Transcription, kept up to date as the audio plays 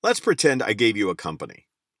Let's pretend I gave you a company.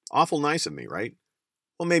 Awful nice of me, right?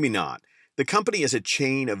 Well, maybe not. The company is a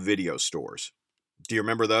chain of video stores. Do you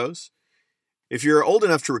remember those? If you're old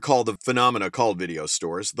enough to recall the phenomena called video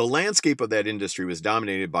stores, the landscape of that industry was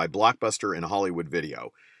dominated by Blockbuster and Hollywood Video.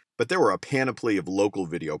 But there were a panoply of local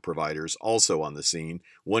video providers also on the scene,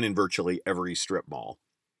 one in virtually every strip mall.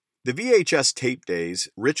 The VHS tape days,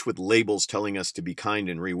 rich with labels telling us to be kind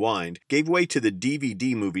and rewind, gave way to the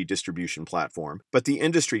DVD movie distribution platform, but the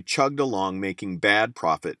industry chugged along making bad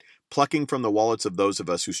profit, plucking from the wallets of those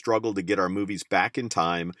of us who struggled to get our movies back in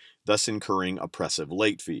time, thus incurring oppressive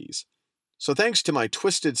late fees. So, thanks to my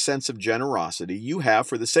twisted sense of generosity, you have,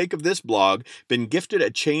 for the sake of this blog, been gifted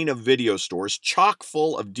a chain of video stores chock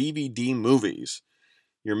full of DVD movies.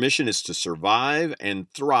 Your mission is to survive and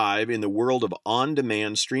thrive in the world of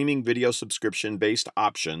on-demand streaming video subscription-based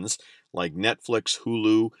options like Netflix,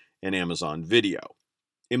 Hulu, and Amazon Video.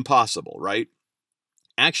 Impossible, right?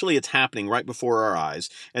 Actually, it's happening right before our eyes,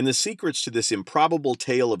 and the secrets to this improbable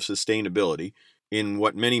tale of sustainability, in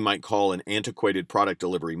what many might call an antiquated product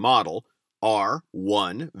delivery model, are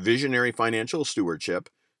 1. Visionary financial stewardship,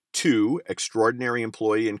 2. Extraordinary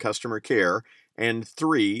employee and customer care, and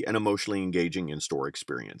 3. An emotionally engaging in-store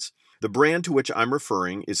experience. The brand to which I'm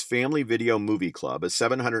referring is Family Video Movie Club, a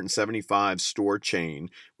 775 store chain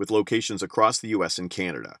with locations across the U.S. and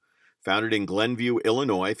Canada. Founded in Glenview,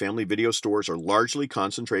 Illinois, Family Video stores are largely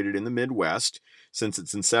concentrated in the Midwest. Since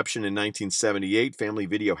its inception in 1978, Family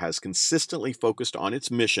Video has consistently focused on its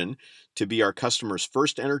mission to be our customers'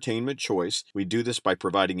 first entertainment choice. We do this by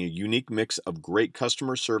providing a unique mix of great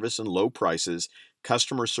customer service and low prices.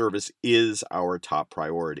 Customer service is our top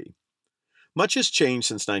priority. Much has changed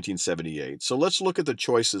since 1978, so let's look at the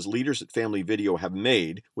choices leaders at Family Video have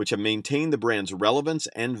made, which have maintained the brand's relevance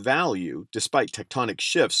and value despite tectonic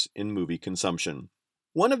shifts in movie consumption.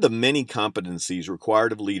 One of the many competencies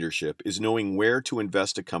required of leadership is knowing where to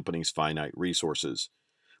invest a company's finite resources.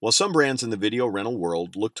 While some brands in the video rental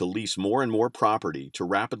world look to lease more and more property to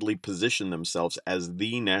rapidly position themselves as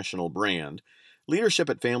the national brand, leadership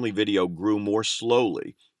at Family Video grew more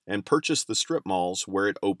slowly and purchased the strip malls where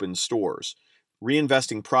it opened stores.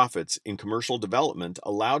 Reinvesting profits in commercial development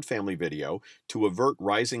allowed Family Video to avert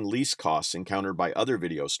rising lease costs encountered by other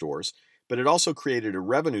video stores, but it also created a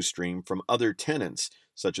revenue stream from other tenants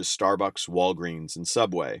such as Starbucks, Walgreens, and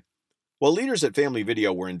Subway. While leaders at Family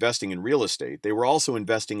Video were investing in real estate, they were also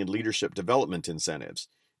investing in leadership development incentives.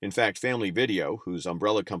 In fact, Family Video, whose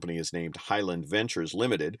umbrella company is named Highland Ventures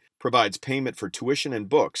Limited, provides payment for tuition and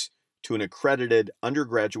books to an accredited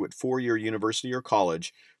undergraduate four-year university or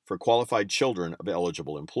college for qualified children of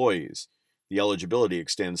eligible employees. The eligibility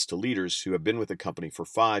extends to leaders who have been with the company for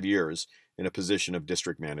 5 years in a position of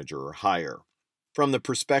district manager or higher. From the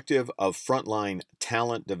perspective of frontline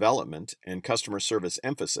talent development and customer service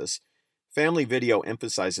emphasis, Family Video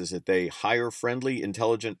emphasizes that they hire friendly,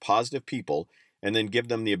 intelligent, positive people and then give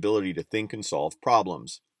them the ability to think and solve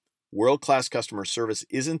problems. World-class customer service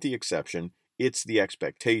isn't the exception, it's the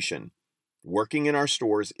expectation. Working in our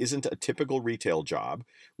stores isn't a typical retail job.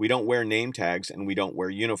 We don't wear name tags and we don't wear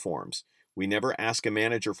uniforms. We never ask a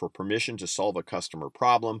manager for permission to solve a customer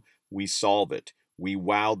problem. We solve it. We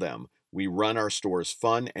wow them. We run our stores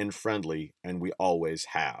fun and friendly, and we always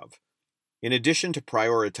have. In addition to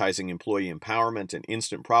prioritizing employee empowerment and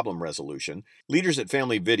instant problem resolution, leaders at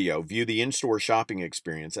Family Video view the in-store shopping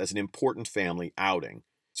experience as an important family outing.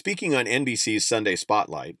 Speaking on NBC's Sunday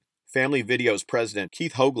Spotlight, Family Video's president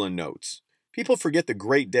Keith Hoagland notes, "People forget the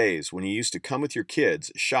great days when you used to come with your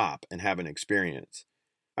kids, shop, and have an experience.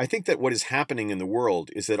 I think that what is happening in the world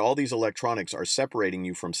is that all these electronics are separating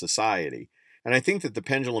you from society. And I think that the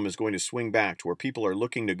pendulum is going to swing back to where people are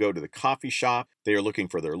looking to go to the coffee shop, they are looking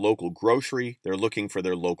for their local grocery, they're looking for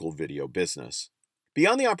their local video business."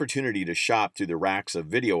 Beyond the opportunity to shop through the racks of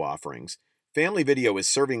video offerings, Family Video is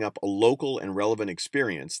serving up a local and relevant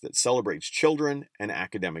experience that celebrates children and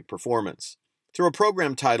academic performance. Through a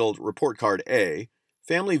program titled Report Card A,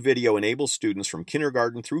 Family Video enables students from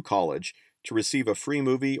kindergarten through college to receive a free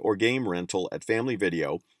movie or game rental at Family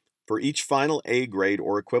Video for each final A grade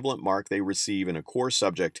or equivalent mark they receive in a core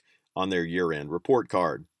subject on their year-end report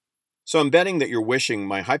card. So I'm betting that you're wishing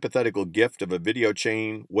my hypothetical gift of a video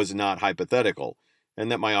chain was not hypothetical,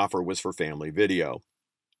 and that my offer was for Family Video.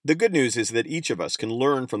 The good news is that each of us can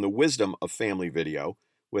learn from the wisdom of Family Video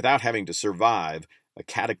without having to survive a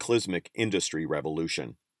cataclysmic industry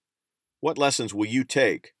revolution. What lessons will you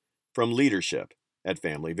take from leadership at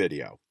Family Video?